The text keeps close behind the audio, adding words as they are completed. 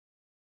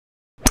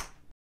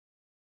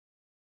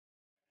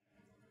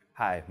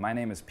Hi, my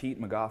name is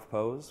Pete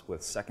McGough-Pose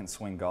with Second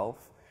Swing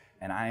Golf,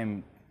 and I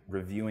am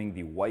reviewing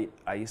the White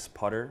Ice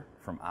putter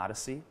from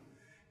Odyssey.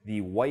 The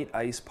White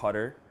Ice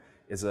putter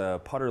is a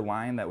putter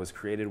line that was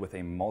created with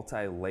a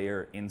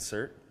multi-layer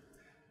insert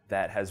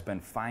that has been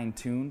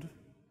fine-tuned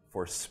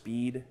for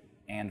speed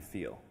and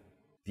feel.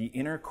 The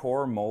inner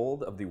core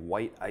mold of the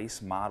White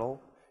Ice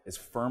model is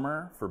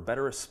firmer for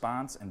better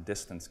response and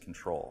distance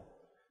control.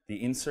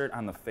 The insert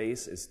on the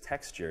face is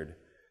textured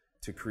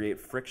to create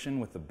friction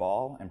with the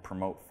ball and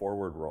promote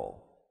forward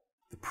roll.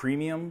 The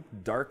premium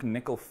dark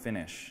nickel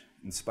finish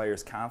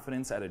inspires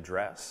confidence at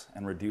address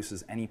and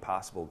reduces any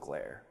possible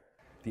glare.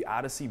 The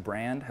Odyssey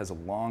brand has a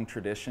long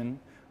tradition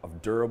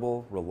of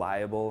durable,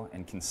 reliable,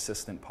 and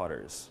consistent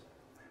putters.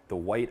 The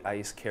White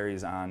Ice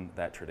carries on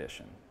that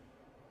tradition.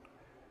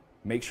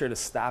 Make sure to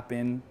stop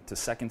in to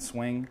Second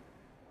Swing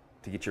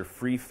to get your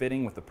free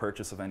fitting with the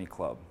purchase of any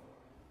club.